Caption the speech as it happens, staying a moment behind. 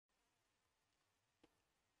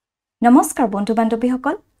নমস্কাৰ বন্ধু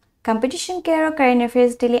বান্ধৱীসকল competition care current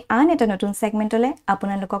এফেয়াৰ্স daily আন এটা নতুন সেগমেন্টলে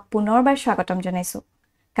আপোনালোকক পুনৰবাৰ স্বাগতম জনাইছো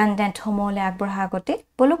কন্টেন্ট সমূহলে আগবঢ়া আগতে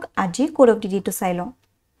বলক আজি কোড অফ ডিটো চাই লওঁ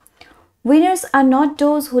Winners are not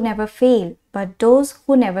those who never fail but those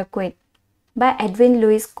who never quit by Edwin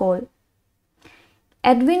Lewis Cole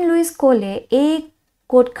Edwin Lewis Cole এই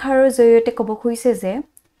কোডখাৰৰ জৰিয়তে ক'ব খুজিছে যে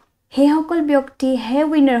হে সকল ব্যক্তি হে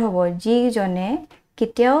উইনাৰ হ'ব যি জনে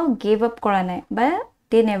কেতিয়াও গিভ আপ কৰা নাই বা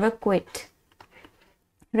they never quit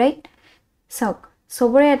right so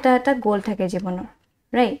sobore eta goal thake jibono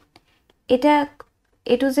right eta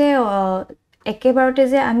etu je ekebarote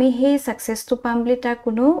je ami he success to pam bli ta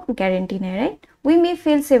kono guarantee nai right we may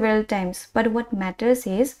fail several times but what matters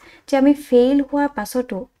is je ami fail hua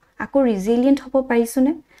pasoto ako resilient hobo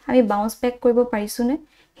parisune ami bounce back koribo parisune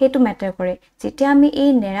hetu matter kore jete ami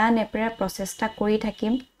ei nera nepera process ta kori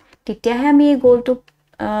thakim titia he ami ei goal to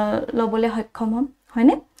lobole সক্ষম হম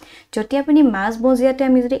হয়নে যদি আপুনি মাছ বজিয়াতে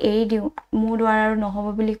আমি যদি এৰি দিও মোৰ দ্বাৰা আৰু নহব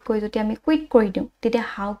বুলি কৈ যদি আমি কুইট কৰি দিও তেতিয়া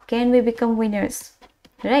how can we become winners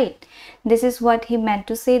right this is what he meant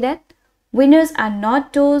to say that winners are not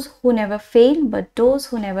those who never fail but those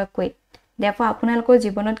who never quit therefore আপোনালোকৰ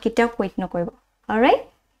জীৱনত কেতিয়াও কুইট নকৰিব alright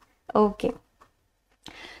okay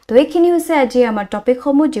তো এইখিনি হৈছে আজি আমাৰ টপিক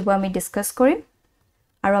সমূহ যিব আমি ডিসকাস কৰিম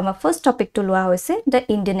আৰু আমাৰ ফাৰ্স্ট টপিকটো লোৱা হৈছে the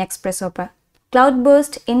Indian Express of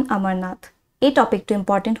cloudburst in Amarnath এই টপিকটো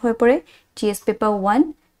ইম্পৰ্টেন্ট হৈ পৰে GS পেপাৰ 1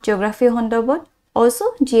 জিওগ্ৰাফি সন্দৰ্ভত also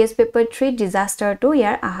GS paper 3 disaster to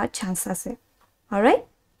ইয়াৰ আহা চান্স আছে alright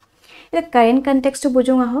এটা কাৰেন্ট কনটেক্সট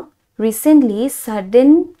বুজুং আহ recently sudden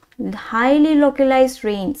highly localized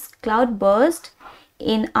rains cloudburst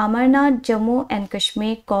in Amarnath Jammu and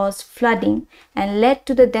Kashmir caused flooding and led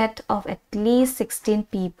to the death of at least 16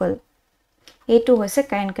 people এইটো হৈছে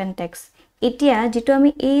current context এতিয়া যেটো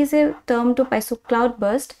আমি এই যে টার্ম টু পাইছো ক্লাউড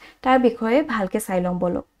বার্স্ট তার বিষয়ে ভালকে চাইলম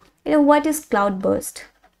বলো এটা what is cloud burst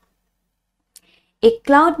a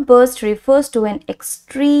cloud burst refers to an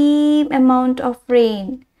extreme amount of rain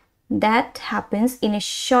that happens in a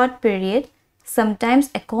short period sometimes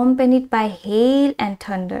accompanied by hail and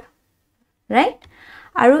thunder right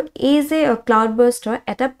আৰু এই যে cloud burst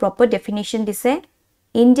এটা proper definition দিছে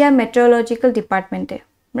India Meteorological Department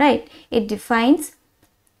right it defines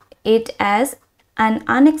it as an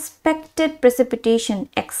unexpected precipitation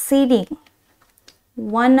exceeding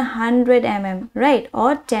 100 mm right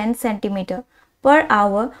or 10 centimeter per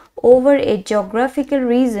hour over a geographical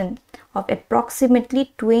region of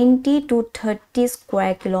approximately 20 to 30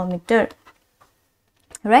 square kilometer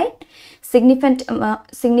right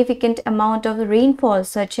significant amount of rainfall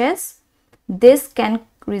such as this can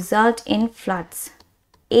result in floods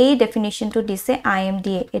a definition to dise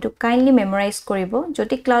IMDA etu kindly memorize koribo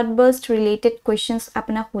jodi cloud burst related questions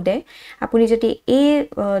apna hude apuni jodi a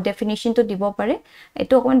definition to dibo pare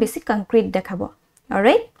etu okon besi concrete dekhabo all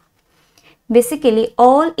right basically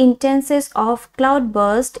all instances of cloud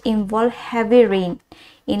burst involve heavy rain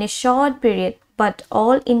in a short period but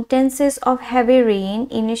all instances of heavy rain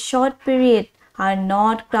in a short period are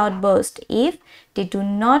not cloud burst if they do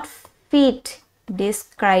not fit this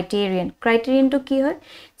criterion to ki hoy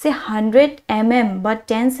say 100 mm but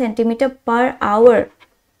 10 centimeter per hour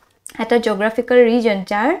at a geographical region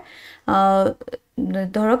jar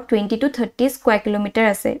dhorok 20 to 30 square kilometer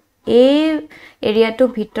ase a area to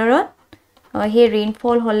bhitorot he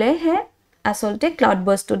rainfall hole he asolte cloud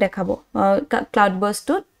burst to dekhabo cloud burst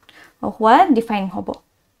to hua define hobo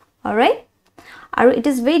all right and it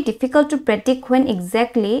is very difficult to predict when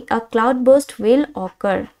exactly a cloud burst will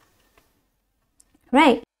occur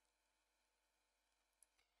right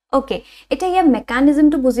okay eta ya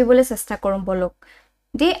mechanism to bujibole chesta korum bolok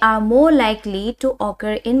they are more likely to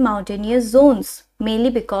occur in mountainous zones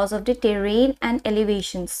mainly because of the terrain and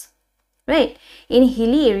elevations right in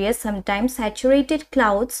hilly areas sometimes saturated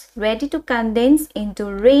clouds ready to condense into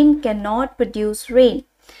rain cannot produce rain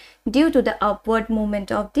due to the upward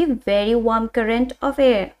movement of the very warm current of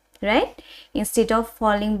air right instead of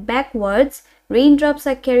falling backwards raindrops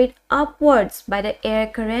are carried upwards by the air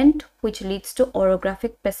current which leads to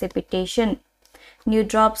orographic precipitation new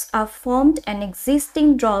drops are formed and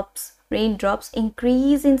existing raindrops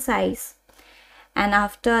increase in size and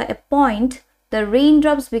after a point the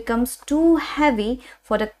raindrops becomes too heavy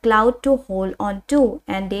for the cloud to hold on to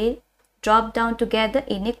and they drop down together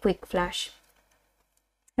in a quick flash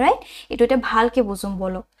right etu eta bhalke bujum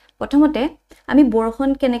bolo prothomote ami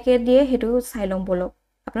borokhon keneke die hetu sailom bolo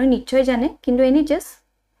apna nichhoy jane kintu eni just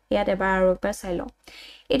yat ebar aru par sailo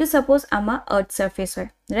etu suppose ama earth surface hoy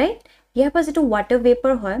right here pas etu water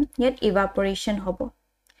vapor hoy yat evaporation hobo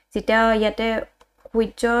jeta yate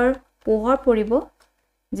sujor pohor poribo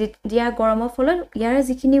যেতিয়া গৰমৰ ফলত ইয়াৰ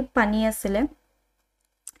যিখিনি পানী আছিলে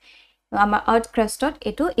আমাৰ আৰ্থ ক্ৰাষ্টত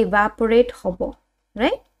এটো ইভাপৰেট হ'ব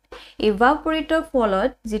right ইভাপৰেটৰ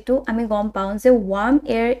ফলত যেটো আমি গম পাওঁ যে warm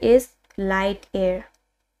air is light air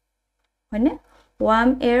হয়নে warm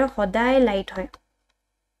air সদায় লাইট হয়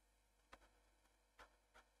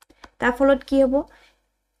তাৰ ফলত কি হ'ব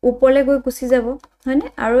ওপৰলৈ গৈ গুচি যাব হয়নে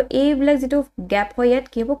আৰু এইবিলাক যেটো গ্যাপ হয় ইয়াত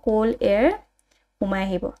কি হ'ব কোল্ড এয়াৰ সোমাই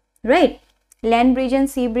আহিব right land bridge and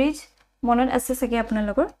C bridge মনত আছে চাগে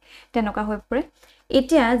আপোনালোকৰ তেনেকুৱা হৈ পৰে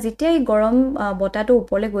এতিয়া যেতিয়া এই গৰম বতাহটো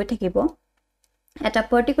ওপৰলৈ গৈ থাকিব এটা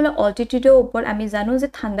পাৰ্টিকুলাৰ অল্টিটিউডৰ ওপৰত আমি জানো যে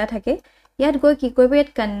ঠাণ্ডা থাকে ইয়াত গৈ কি কৰিব ইয়াত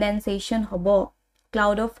কনডেনসেচন হ'ব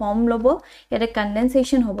ক্লাউডৰ ফৰ্ম ল'ব ইয়াতে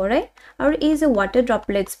কনডেনসেচন হ'ব ৰাইট আৰু এই যে ওৱাটাৰ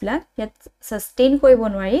ড্ৰপলেটছ বিলাক ইয়াত সাস্টেইন কৰিব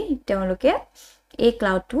নোৱাৰি তেওঁলোকে এই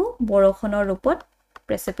ক্লাউডটো বৰষুণৰ ৰূপত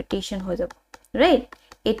প্ৰেচিপিটেশন হৈ যাব ৰাইট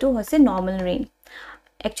এটো হৈছে normal rain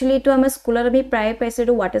Actually, to our school, we prior paise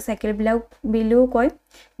to water cycle below koi.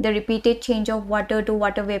 The repeated change of water to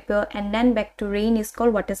water vapor and then back to rain is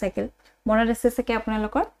called water cycle. Mona rase sake apna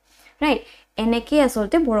lokor, right? Eneke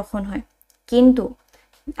asolte borokhon hoy. Kintu,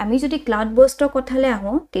 ami jodi cloud burst kothale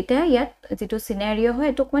aho, tete yat jitu scenario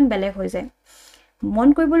hoy eto kman beleg hoy jay.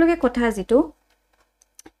 Mon koibologe kotha jitu,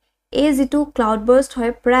 e jitu cloud burst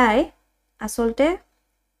hoy pray asolte.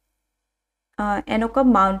 এনেকুৱা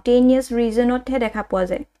মাউন্টেনিয়াস ৰিজনত হে দেখা পোৱা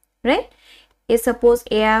যায় right এ suppose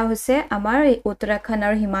এয়া হৈছে আমাৰ উত্তৰাখণ্ড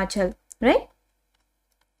আৰু Himachal right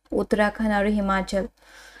Uttarakhand আৰু হিমাচল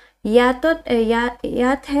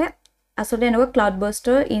ইয়াত হে আসলে এনেকুৱা ক্লাউড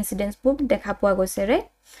বাৰ্ষ্টৰ ইনসিডেন্টস বোৰ দেখা পোৱা গৈছে ৰাইট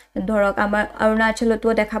ধৰক আমাৰ অৰুণাচলতো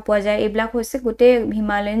দেখা পোৱা যায় এইবিলাক হৈছে গোটে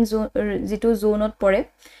হিমালয়ান যেটো জোনত পৰে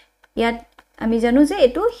ইয়াত আমি জানো যে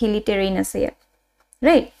এটো হিলি টেৰেইন আছে ইয়াত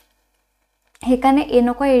ৰাইট হেকানে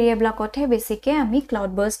এনেকুৱা এৰিয়া ব্লকতহে বেছিকে আমি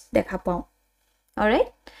ক্লাউড বাৰ্ষ্ট দেখা পাওঁ অলৰাইট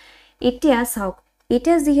এতিয়া চাওক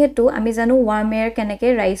এটা যেহেতু আমি জানো ওয়াৰ্ম এয়াৰ কেনেকে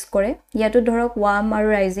ৰাইজ কৰে ইয়াতো ধৰক ওয়াৰ্ম আৰু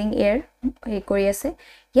ৰাইজিং এয়াৰ হে কৰি আছে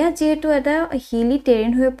ইয়া যেহেতু এটা হিলি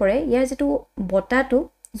টেৰেইন হৈ পৰে ইয়াৰ যেটো বতাটো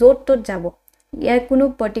য'ত ত'ত যাব ইয়াৰ কোনো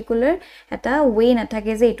পাৰ্টিকুলাৰ এটা ওয়ে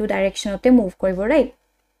নাথাকে যে এটো ডাইৰেকশনতে মুভ কৰিব ৰাইট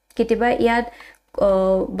কেতিয়াবা ইয়াত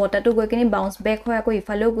বতাটো গৈ কিনি বাউন্স ব্যাক হয় আকৌ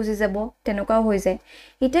ইফালেও গুছি যাব তেনেকুৱাও হৈ যায়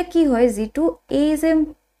এটা কি হয় যেটো এই যে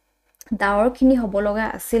ডাৱৰখিনি হ'ব লগা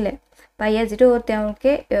আছিল বা ইয়া যেটো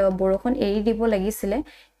তেওঁলোকে বৰষুণ এৰি দিব লাগিছিল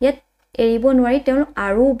ইয়াত এৰিব নোৱাৰি তেওঁ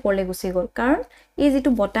আৰু ওপৰলৈ গুছি গল কাৰণ এই যেটো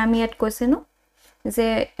বতাহ আমি ইয়াত কৈছে ন যে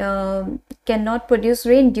cannot produce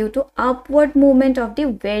rain due to upward movement of the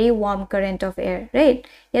very warm current of air right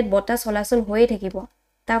ইয়াত বতাহ চলাচল হৈ থাকিব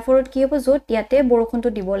তাৰ ফলত কি হ'ব য'ত ইয়াতে বৰষুণটো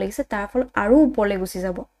দিব লাগিছে তাৰ ফলত আৰু ওপৰলৈ গুছি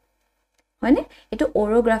যাব হয়নে এটো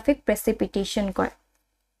orographic precipitation কয়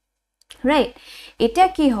ৰাইট এটা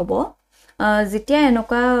কি হ'ব যেতিয়া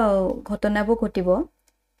এনেকুৱা ঘটনাবোৰ ঘটিব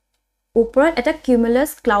ওপৰত এটা কিউমুলাছ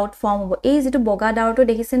ক্লাউড ফৰ্ম হ'ব এই যেটো বগা ডাৱৰটো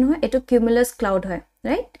দেখিছে নহয় এটো কিউমুলাছ ক্লাউড হয়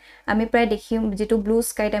ৰাইট আমি প্ৰায় দেখিম যেটো ব্লু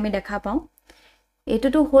স্কাইত আমি দেখা পাওঁ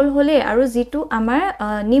এটোটো হলে আৰু যেটো আমাৰ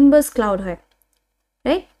নিম্বাস ক্লাউড হয়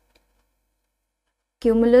ৰাইট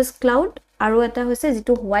কিউমুলাছ ক্লাউড আৰু এটা হৈছে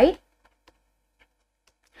যেটো হোৱাইট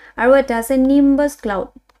আৰু এটা আছে Nimbus cloud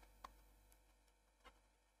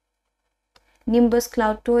nimbus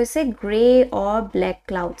cloud to is a gray or black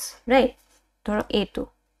clouds right ধৰক এটো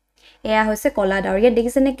এয়া হৈছে কলা ডাৱৰ ইয়াত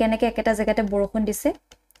দেখিছে নে কেনেকে একটা জায়গাতে বৰষুণ দিছে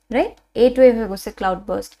ৰাইট এটোৱে হৈ গৈছে ক্লাউড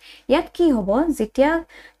বাৰ্ষ্ট ইয়াত কি হ'ব যেতিয়া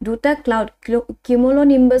দুটা ক্লাউড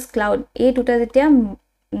কিউমুলোনিম্বাস ক্লাউড এই দুটা যেতিয়া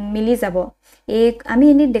মিলি যাব এই আমি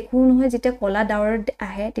এনে দেখো নহয় যেতিয়া কলা ডাৱৰ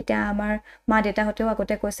আহে তেতিয়া আমাৰ মা দেতা হতেও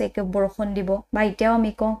আগতে কৈছে এক বৰষুণ দিব বা এতিয়াও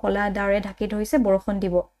আমি কওঁ কলা ডাৱৰে ঢাকি ধৰিছে বৰষুণ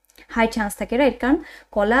দিব হাই চান্স থাকে ৰাইট কাৰণ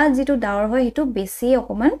কলা যেটো ডাৱৰ হয় হেতু বেছি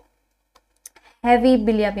অকমান হেভি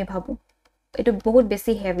বুলি আমি ভাবো এটো বহুত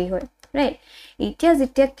বেছি হেভি হয় ৰাইট এতিয়া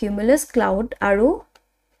যেতিয়া কিউমুলাছ ক্লাউড আৰু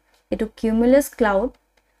এটো কিউমুলাছ ক্লাউড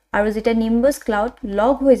আৰু যেতিয়া নিম্বাস ক্লাউড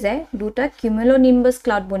লগ হৈ যায় দুটা কিউমুলোনিম্বাস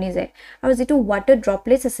ক্লাউড বনি যায় আৰু যেটো ওয়াটাৰ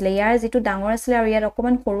ড্ৰপলেটস আছিল ইয়াৰ যেটো ডাঙৰ আছিল আৰু ইয়াৰ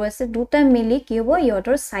অকমান সৰু আছে দুটা মিলি কি হ'ব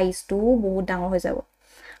ইহঁতৰ সাইজটো বহুত ডাঙৰ হৈ যাব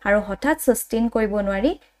আৰু হঠাৎ সাস্টেইন কৰিব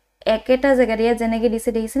নোৱাৰি একেটা জায়গাতে যেনেকে দিছে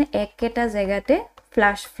দেখিছেনে একেটা জায়গাতে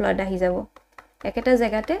ফ্লাশ ফ্লাড আহি যাব একেটা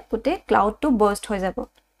জায়গাতে পুতে ক্লাউডটো বার্স্ট হৈ যাব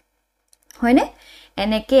হয়নে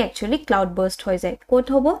এনেকে একচুয়ালি ক্লাউড বার্স্ট হৈ যায় কোত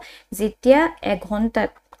হ'ব যেতিয়া 1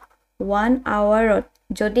 ঘন্টাত 1 আৱাৰত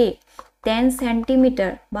যদি 10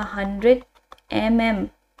 সেন্টিমিটাৰ বা 100 mm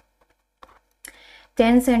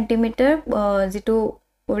 10 সেন্টিমিটাৰ যেটো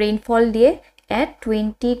ৰেইনফল দিয়ে at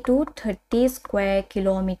 20 to 30 square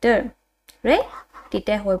kilometre right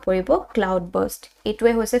তিতে হৈ পৰিব ক্লাউড বাৰ্স্ট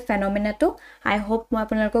এটোৱে হৈছে ফেনোমেনাটো আই হোপ মই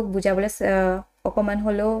আপোনালোকক বুজাবলৈ অকমান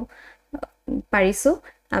হলো পাৰিছো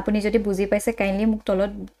আপুনি যদি বুজি পাইছে কাইন্ডলি মোক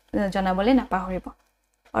তলত জনাবলৈ নাপাহৰিব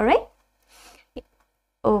Alright?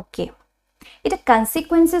 Okay. It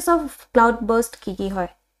consequences of cloudburst কি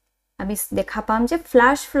হয় আমি দেখা পাম যে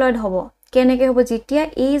ফ্ল্যাশ ফ্লাড হ'ব কেনেকৈ হ'ব যেতিয়া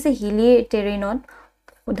এই যে হিলি টেৰেইনত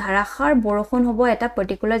ধাৰাসাৰ বৰষুণ হ'ব এটা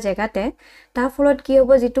পাৰ্টিকুলাৰ জেগাতে তাৰ ফলত কি হ'ব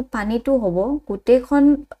যেটো পানীটো হ'ব গোটেইখন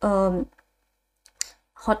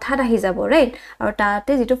হঠাৎ আহি যাব ৰাইট আৰু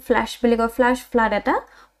তাতে যেটো ফ্ল্যাশ বুলি কয় ফ্ল্যাশ ফ্লাড এটা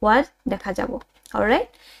হোৱাত দেখা যাব অলৰাইট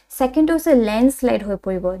সেকেন্ড হৈছে ল্যান্ডস্লাইড হৈ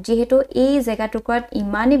পৰিব যেহেতু এই জেগাটুকুৰাত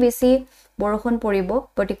ইমানে বেছি বৰষুণ পৰিব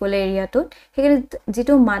পাৰ্টিকুলাৰ এৰিয়াটোত হেকিনে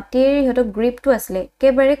যেটো মাটিৰ হেটো গ্ৰিপটো আসলে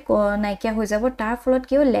কেবাৰে নাইকিয়া হৈ যাব তাৰ ফলত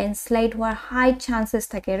কিও ল্যান্ডস্লাইড হোৱাৰ হাই চান্সেস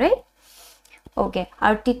থাকে ৰাইট ওকে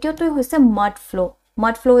আৰু তৃতীয়টো হৈছে মাড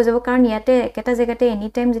ফ্লো হৈ যাব কাৰণ ইয়াতে একেটা জেগাতে এনি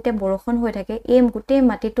টাইম যেতিয়া বৰষুণ হৈ থাকে এই গুটে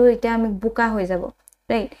মাটিটো এতিয়া আমি বুকা হৈ যাব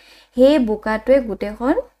ৰাইট হে বুকাটোৱে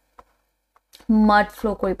গুটেখন মাড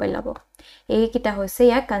ফ্লো কৰি পেলাব এই কিটা হৈছে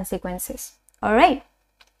ইয়াৰ কনসিকুৱেন্সেস অলৰাইট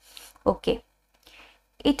ওকে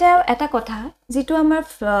এটা এটা কথা যেটো আমাৰ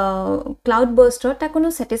ক্লাউড বাৰ্ষ্টৰ তা কোনো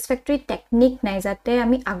স্যাটিসফ্যাক্টৰি টেকনিক নাই যাতে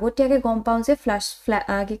আমি আগতীয়াকে গম পাওঁ যে ফ্ল্যাশ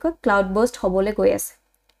কি কয় ক্লাউড বাৰ্ষ্ট হ'বলে গৈ আছে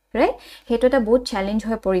ৰাইট হেটো এটা বহুত চ্যালেঞ্জ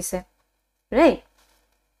হৈ পৰিছে ৰাইট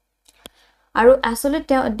আৰু আসলে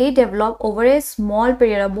they develop over a small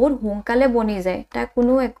period বহুত হুংকালে বনি যায় তা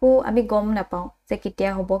কোনো একো আমি গম নাপাওঁ যে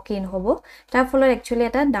কেতিয়া হ'ব কি নহব তাৰ ফলত একচুয়ালি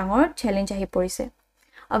এটা ডাঙৰ চ্যালেঞ্জ আহি পৰিছে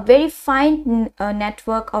A very fine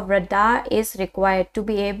network of radar is required to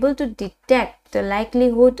be able to detect the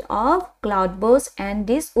likelihood of cloudburst, and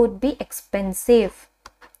this would be expensive,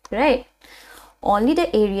 right? Only the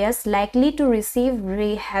areas likely to receive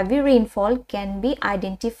heavy rainfall can be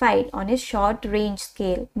identified on a short range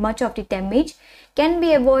scale. Much of the damage can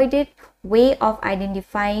be avoided way of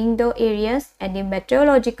identifying the areas and the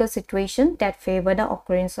meteorological situation that favor the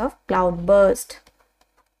occurrence of cloudburst.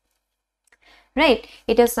 Right,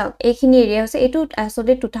 it is এইখিনি area হৈছে এটো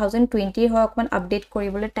আসলে 2020 হয় অকমান update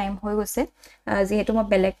কৰিবলৈ time হৈ গৈছে যেহেতু মই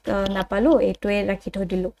বেলেগ নাপালো এটোৱে ৰাখি থৈ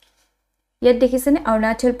দিলো ইয়াত দেখিছেনে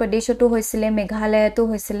অৰুণাচল প্ৰদেশতো হৈছিলে মেঘালয়তো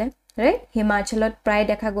হৈছিলে ৰাইট হিমাচলত প্ৰায়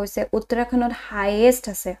দেখা গৈছে উত্তৰাখণ্ডত হাইয়েষ্ট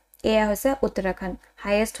আছে এয়া হৈছে উত্তৰাখণ্ড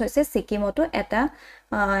হাইয়েষ্ট হৈছে সিকিমতো এটা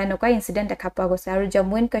এনেকুৱা ইনসিডেন্ট দেখা পোৱা গৈছে আৰু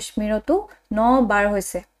জম্মু এণ্ড কাশ্মীৰতো 9 বাৰ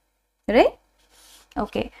হৈছে ৰাইট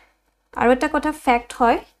ওকে আৰু এটা কথা ফ্যাক্ট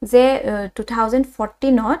হয় যে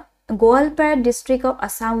 2014 ত Guwahati district of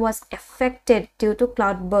Assam was affected due to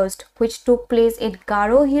cloudburst which took place at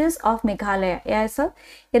Garo Hills of Meghalaya. Yes,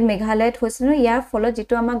 in Meghalaya হৈছিল ইয়াৰ ফলত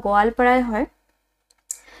যেটো আমাৰ গোৱালপাৰা হয়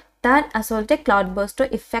তাত আসলতে ক্লাউডবাৰ্ষ্টৰ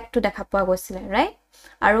ইফেক্টটো দেখা পোৱা গৈছিল ৰাইট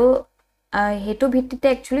আৰু হেতু ভিত্তিতে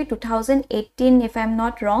actually 2018 if I am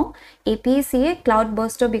not wrong APSC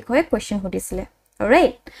ক্লাউডবাৰ্ষ্টৰ বিষয়ে কোৱেশ্চন সুধিছিল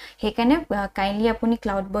অলৰাইট হেকানে কাইন্ডলি আপুনি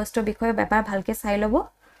ক্লাউডবাৰ্ষ্টৰ বিষয়ে বেপাৰ ভালকে চাই লব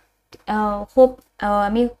হোপ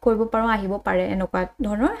আমি কৰিব পাৰো আহিব পাৰে এনেকুৱা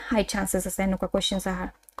ধৰণৰ হাই চান্সেস আছে এনেকুৱা কোৱেশ্চনছ আহাৰ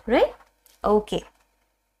ৰাইট ওকে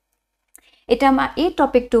এটা আমাৰ এই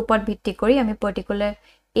টপিকটো ওপৰত ভিত্তি কৰি আমি পাৰ্টিকুলাৰ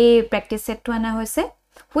এই প্ৰেক্টিস সেটটো আনা হৈছে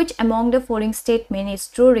which among the following statement is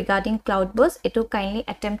true regarding cloudburst eto kindly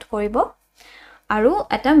attempt koribo aru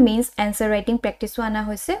eta means answer writing practice ana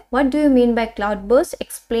hoise what do you mean by cloudburst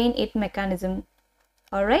explain its mechanism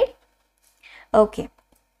all right okay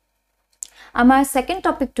amar second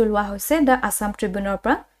topic to lua hoise the Assam Tribune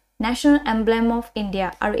pra national emblem of India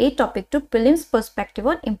aru ei topic to prelims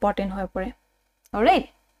perspective important hoy pore all right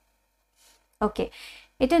okay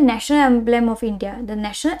it is national emblem of India. The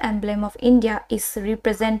national emblem of India is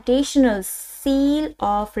representational seal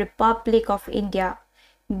of Republic of India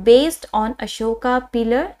based on Ashoka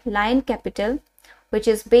pillar lion capital which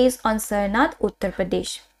is based on Sarnath, Uttar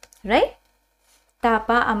Pradesh. Right?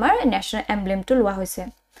 Tapa amar national emblem to lua hoise.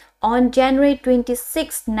 On January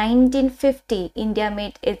 26, 1950, India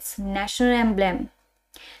made its national emblem.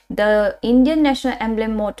 The Indian national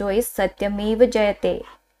emblem motto is Satyameva Jayate,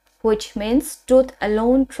 which means truth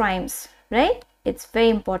alone triumphs, right? It's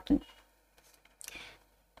very important.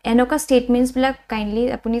 Enoka statements bila kindly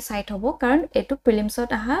apuni cite hobo karon etu prelims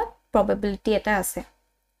ot aha probability eta ase,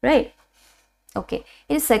 right? Okay,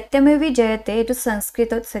 it is Satyameva Jayate, etu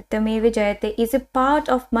Sanskrit ot Satyameva Jayate is a part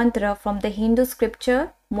of mantra from the Hindu scripture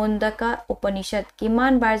Mundaka Upanishad.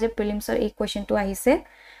 Kiman bar je prelims or ei question to ahise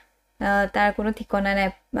tar kono thikona nai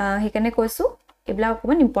hekane koisu ebla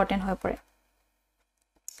okman important hoy pore.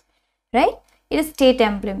 Right? It is state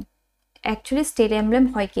emblem. Actually, state emblem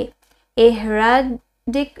hoy ke a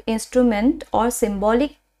heraldic instrument or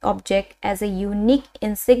symbolic object as a unique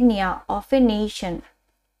insignia of a nation,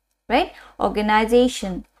 right?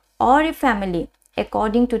 Organization or a family,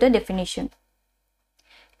 according to the definition.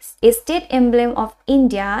 A state emblem of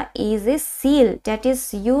India is a seal that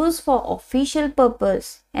is used for official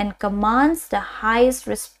purpose and commands the highest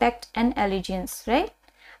respect and allegiance, right?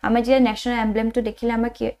 আমাৰ যে national এমব্লেমটো দেখিলে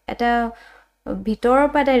আমাৰ এটা ভিতৰৰ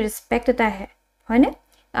পৰা এটা ৰেসপেক্ট এটা আহে হয়নে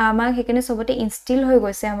আমাৰ হেকনে সবতে ইনষ্টিল হৈ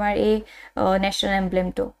গৈছে আমাৰ এই ন্যাশনাল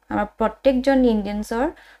এমব্লেমটো আমাৰ প্ৰত্যেকজন ইণ্ডিয়ানছৰ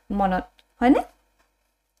মনত হয়নে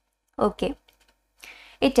okay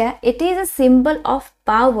it is a symbol of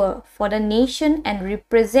power for the nation and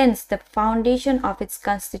represents the foundation of its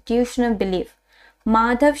constitutional belief.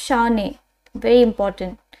 Madhav Shane, very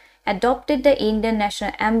important, adopted the Indian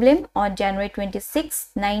national emblem on January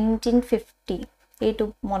 26, 1950.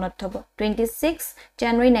 Eto monot hobo 26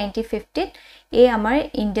 January 1950 e amar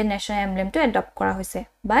Indian national emblem to adopt kora hoise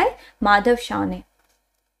by Madhav Shane.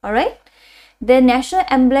 All right. The national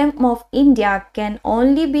emblem of India can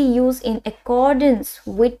only be used in accordance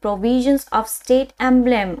with provisions of State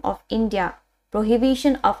Emblem of India,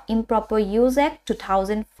 Prohibition of Improper Use Act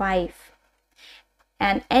 2005.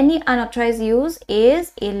 And any unauthorized use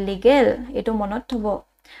is illegal. Eto monot hobo.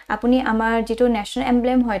 Apuni amar jito national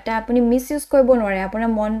emblem hoy ta apuni misuse koribo nware apuna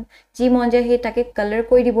mon ji mon je he take color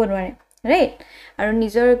koi dibo nware right aru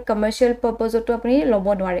nijor commercial purpose to apuni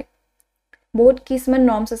lobo nware বহুত কিসমান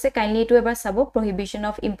norms আছে kindly এটো এবাৰ চাব prohibition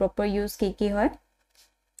of improper use কি হয়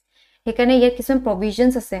হেকানে ইয়াৰ কিসমান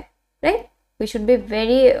provisions আছে right we should be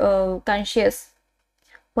very conscious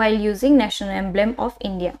while using national emblem of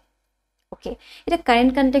India okay এটা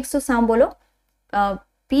current context to চাম বলো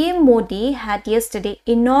PM Modi had yesterday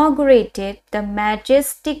inaugurated the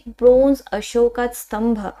majestic bronze Ashoka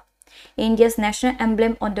Stambha India's national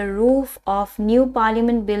emblem on the roof of new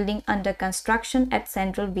parliament building under construction at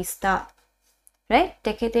Central Vista right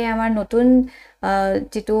tekhete amar notun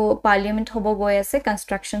jitu parliament hobo goi ase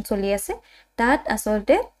construction choli ase tat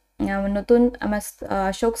asolte notun amar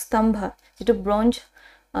Ashok Stambha jitu bronze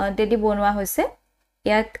dedi bonwa hoise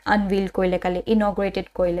yak unveil koile kali inaugurated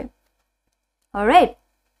koile all right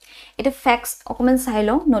এটা facts অকমান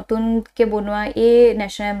চাইলো নতুন কে বনোৱা এই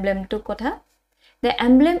national emblem to কথা the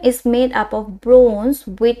emblem is made up of bronze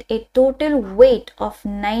with a total weight of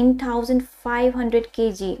 9500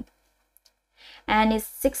 kg and is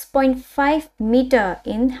 6.5 meter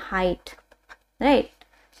in height right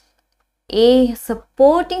a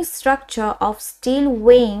supporting structure of steel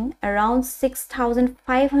weighing around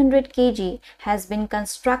 6500 kg has been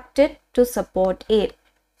constructed to support it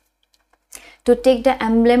to take the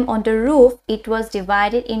emblem on the roof it was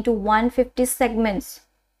divided into 150 segments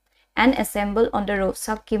and assembled on the roof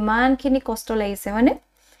so kiman khini kosto lagise mane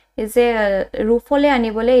is a roofole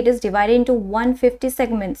anibole it is divided into 150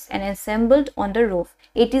 segments and assembled on the roof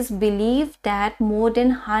it is believed that more than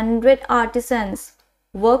 100 artisans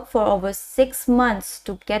worked for over 6 months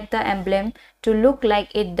to get the emblem to look like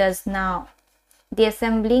it does now the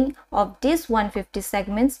assembling of these 150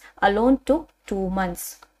 segments alone took 2 months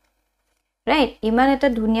right iman eta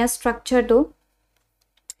dhunia structure to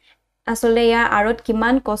asole ya arot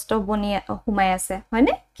kiman kosto boni humai ase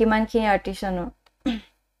hoine kiman khini artisanor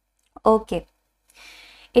okay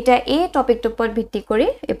এটা এই টপিকটো পৰ ভিত্তি কৰি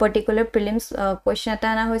a particular prelims question এটা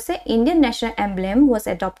আনা হৈছে Indian national emblem was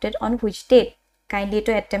adopted on which date kindly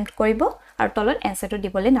to attempt কৰিব আৰু তলত এনসাৰটো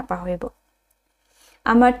দিবলৈ নাপাহৰিব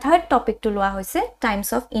আমাৰ থাৰ্ড টপিকটো লোৱা হৈছে টাইমছ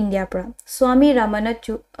অফ ইণ্ডিয়াৰ পৰা স্বামী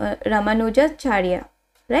ৰামানুজাচাৰ্য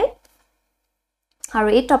ৰাইট আৰু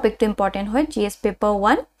এই টপিকটো ইম্পৰ্টেন্ট হয় GS paper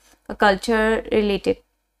 1 culture related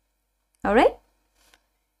alright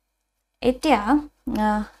এতিয়া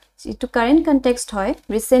to current context hoy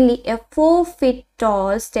recently a 4 feet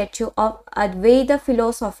tall statue of Advaita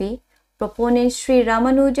philosophy proponent Sri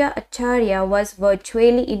Ramanuja Acharya was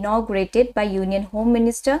virtually inaugurated by Union Home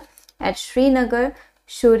Minister at Srinagar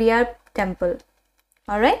Surya Temple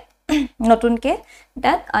all right notun ke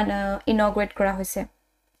that inaugurate kora hoise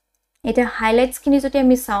eta highlights kini joti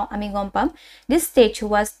ami sao ami gom pam this statue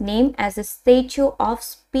was named as a statue of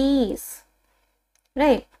peace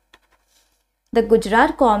right The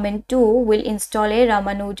Gujarat government too will install a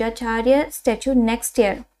Ramanujacharya statue next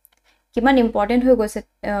year. Kiman important hoy goise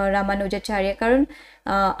Ramanujacharya karon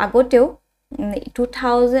agoteo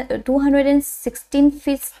 216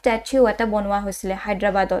 feet statue eta bonwa hoisile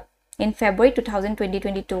Hyderabadot in February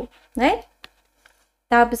 2022 right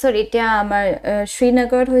tar pisor etia amar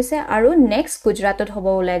Srinagar hoise aru next Gujaratot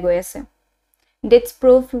hobo ulai goi ase dates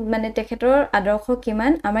proof mane tekhetor adarkho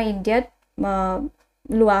kiman amar Indiat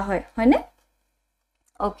lua hoy hoine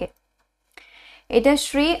okay এটা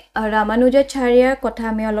শ্ৰী ৰামানুজাচাৰ্যৰ কথা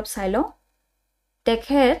আমি অলপ চাইলো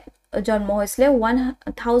তেখেত জন্ম হৈছিল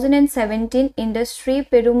 1017 industry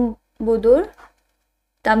পেৰুম্বুদুৰ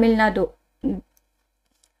Tamil Nadu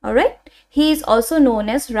alright he is also known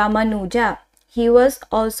as Ramanuja he was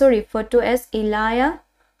also referred to as Ilaya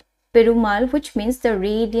Perumal which means the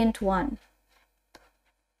radiant one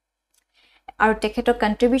আৰু তেখেতৰ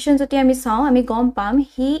কন্ট্ৰিবিউশন যদি আমি চাওঁ আমি গম পাম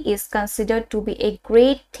he is considered to be a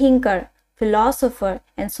great thinker, philosopher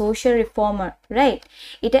and social reformer, right?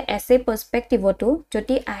 Ita essay perspective to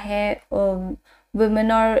joti ahe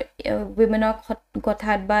womenor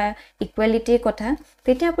kothat ba equality kotha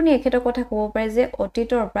tete apuni ekhetor kotha kobo pare je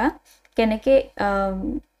otitor pra keneke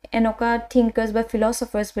enoka thinkers ba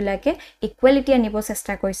philosophers bilake equality anibo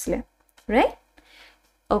chesta koisile, right?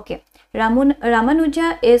 Okay, Ramanuja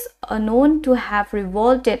is known to have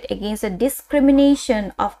revolted against the discrimination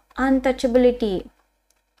of untouchability,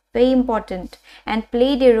 very important, and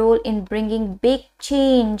played a role in bringing big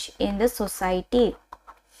change in the society.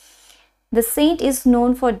 The saint is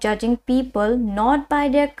known for judging people not by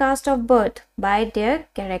their caste of birth, by their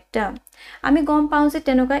character. Ami gom paun se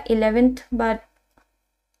tenoka 11th but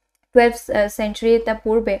 12th century ta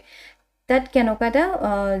purbe tat kenoka ta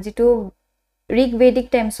jitu Rig Vedic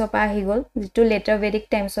times of ahi gol jitu later Vedic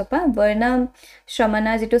times of varna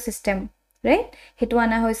shramana jitu system, right? Hetu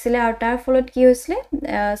ana hoisile aru tar folot ki hoisile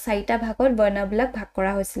saita bhagot varna bilak bhag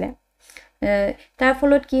kora hoisile tar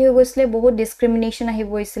folot ki hoi goisile bahut discrimination ahi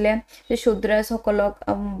boisile je shudras hokolok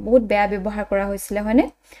bahut beya byabohar kora hoisile hoine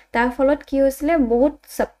tar folot ki hoisile bahut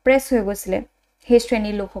suppress hoi goisile he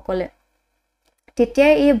shreni lok hokole tetia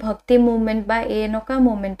ei bhakti movement ba enoka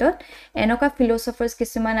movementot enoka philosophers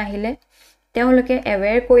kisuman ahile তেওঁলোকে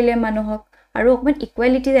aware কইলে মানুহক আৰু অকমান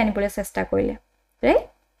equality জানিবলৈ চেষ্টা কৰিলে, right?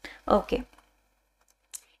 Okay,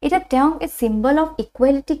 এটা তেওঁ এ সিম্বল অফ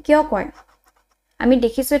ইকুৱেলিটি কিয় কয় আমি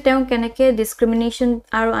দেখিছো তেওঁ কেনেকে ডিসক্ৰিমিনেশন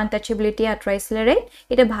আৰু আনটাচেবিলিটি আঁতৰাইছিলে, ৰাইট?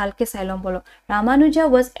 এটা ভালকে চাই লম বলো Ramanuja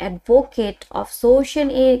was advocate of social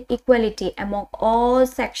equality among all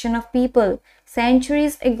section of people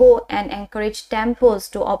centuries ago and encouraged temples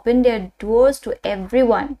to open their doors to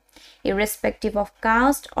everyone irrespective of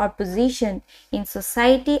caste or position in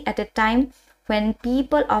society at a time when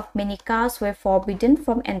people of many castes were forbidden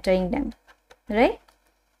from entering them, right?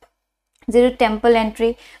 Zero temple entry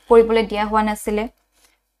koribole dia hua nasile,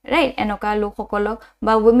 right? Enoka lokhokolok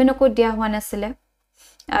ba women ko dia hua nasile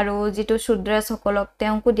aru jitu shudras hokolok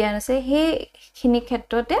teonku dia nase he khini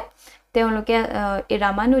khetrote teoloke e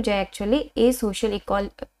Ramanuja actually a social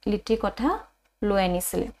equality kotha loi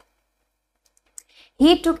anisile.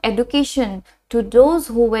 He took education to those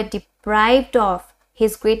who were deprived of.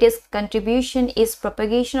 His greatest contribution is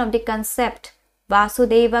propagation of the concept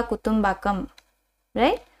Vasudeva Kutumbakam,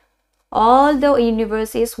 right? All the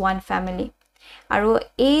universe is one family. Aru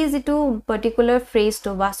is to particular phrase to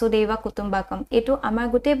Vasudeva Kutumbakam. Eto amar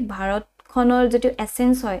gote Bharat khonor jetu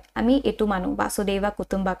essence hoy ami etu manu Vasudeva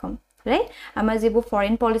Kutumbakam, right? Amar jibu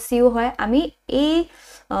foreign policy hoy ami a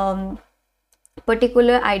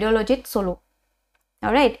particular ideology solo.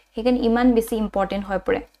 All right, he can iman bisi important hoy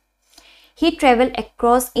pore. He traveled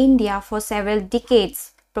across India for several decades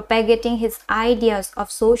propagating his ideas of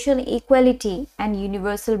social equality and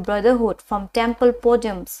universal brotherhood from temple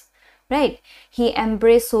podiums, right? He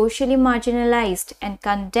embraced socially marginalized and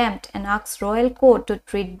condemned and asked royal court to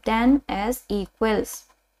treat them as equals.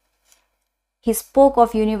 He spoke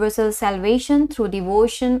of universal salvation through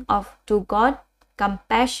devotion to God,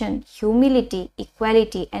 compassion, humility,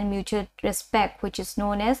 equality, and mutual respect, which is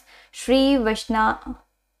known as Sri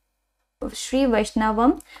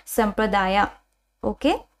Vaishnavam Sampradaya.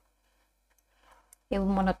 Okay? Ebu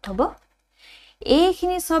monot thobo.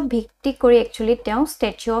 Eikhini sob bhikti kori actually teong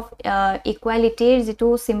statue of equality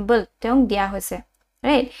jitu symbol teong dia hoise,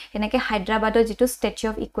 right? Enake Hyderabador jitu statue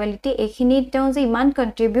of equality eikhini teong je iman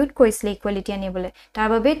contribute korisle equality anibole tar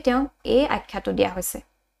babe teong e akhato dia hoise,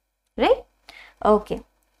 right? Okay.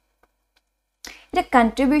 The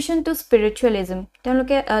contribution to spiritualism.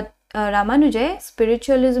 Teoloke Ramanuja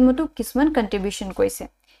spiritualism to kisman contribution koise.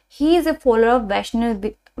 He is a follower of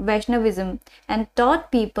Vaishnavism and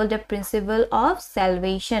taught people the principle of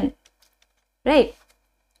salvation, right?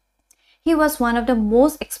 He was one of the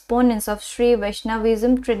most exponents of Sri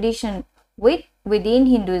Vaishnavism tradition within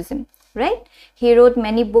Hinduism, right? He wrote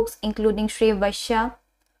many books including Sri Vaishya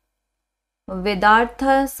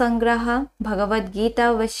Vedartha Sangraha, Bhagavad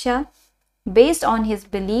Gita Vashya, based on his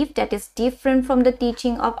belief that is different from the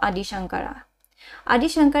teaching of Adi Shankara. Adi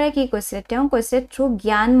Shankara ki koise teong koise through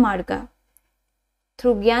Gyan Marga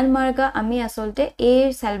ami asolte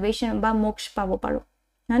a salvation ba moksha pabo paro,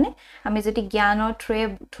 hane ami jodi gyanor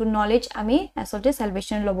through knowledge ami asolte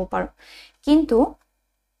salvation lobo paro. Kintu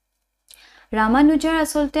Ramanujar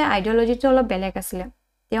asolte ideology to olo belek asile.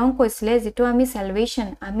 Teong koisile jitu ami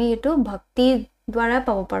salvation ami etu bhakti dwara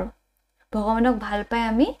pabo paro, ভগৱানক ভাল পাই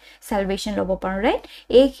আমি salvation লব পাৰো, right?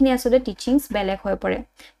 এইখিনি আসলে teachings বেলেগ হৈ পৰে,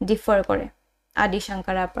 ডিফাৰ কৰে আদি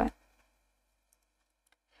শংকৰাৰ পৰা,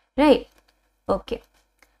 right? Okay.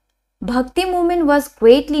 Bhakti movement was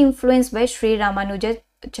greatly influenced by Sri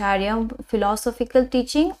Ramanujacharya philosophical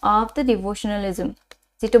teaching of the devotionalism.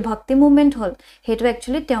 যেটো Bhakti movement হল হেটো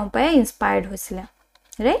actually তেওঁ পাই inspired হৈছিল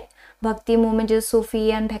right Bhakti movement যে Sufi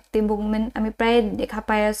and Bhakti movement আমি প্রায় দেখা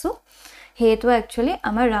পাই আছো হেটো actually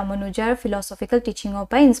আমাৰ Ramanujar philosophical teaching ৰ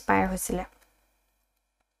পাই inspire হৈছিল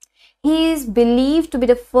He is believed to be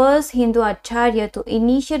the first Hindu acharya to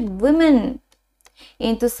initiate women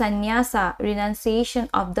into sannyasa, renunciation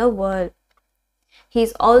of the world. He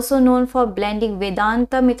is also known for blending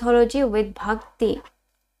Vedanta mythology with bhakti.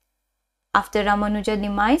 After Ramanuja's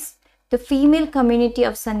demise, the female community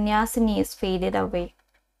of sannyasinis faded away.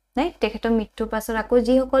 Right? Tekhetor mittur pasor ako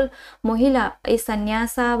ji hokol mohila ei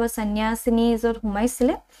sannyasa ba sannyasini jor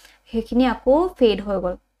humaisile hekhini ako fade hoy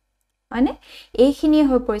gol. মানে এইখিনি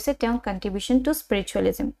হৈ পৰিছে তেওঁ কন্ট্ৰিবিউশন two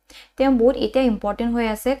স্পিৰিচুৱেলিজম তেওঁ বহুত এটা important হৈ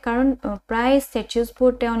আছে কাৰণ প্ৰায় স্ট্যাচুজ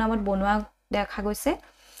বোৰ তেওঁ নামত বনোৱা দেখা গৈছে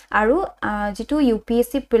আৰু যেটো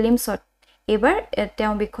UPSC প্ৰিলিমছত এবাৰ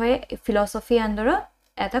তেওঁ বিষয়ে ফিলসফি আন্ডাৰত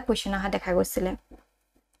এটা কোৱেশ্চন আহা দেখা গৈছিল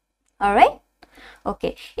অলৰাইট ওকে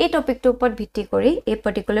এই টপিকটো ওপৰত ভিত্তি কৰি এই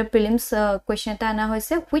পাৰ্টিকুলাৰ প্ৰিলিমছ কোৱেশ্চন এটা আনা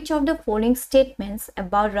হৈছে which of the following statements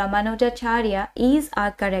about Ramanujacharya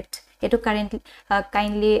are correct eto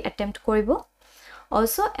kindly attempt koribo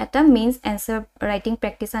also eta means answer writing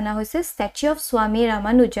practice ana hoise statue of Swami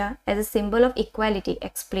Ramanuja as a symbol of equality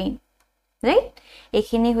explain right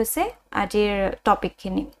ekhini hoise ajir topic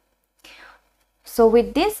khini so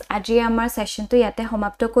with this aji amar session to yate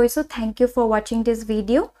samapto korisu thank you for watching this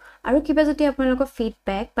video aru kiba jodi apnalok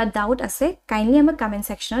feedback ba doubt ase kindly amar comment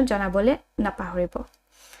section janabole napahoribo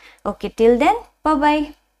okay till then bye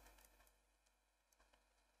bye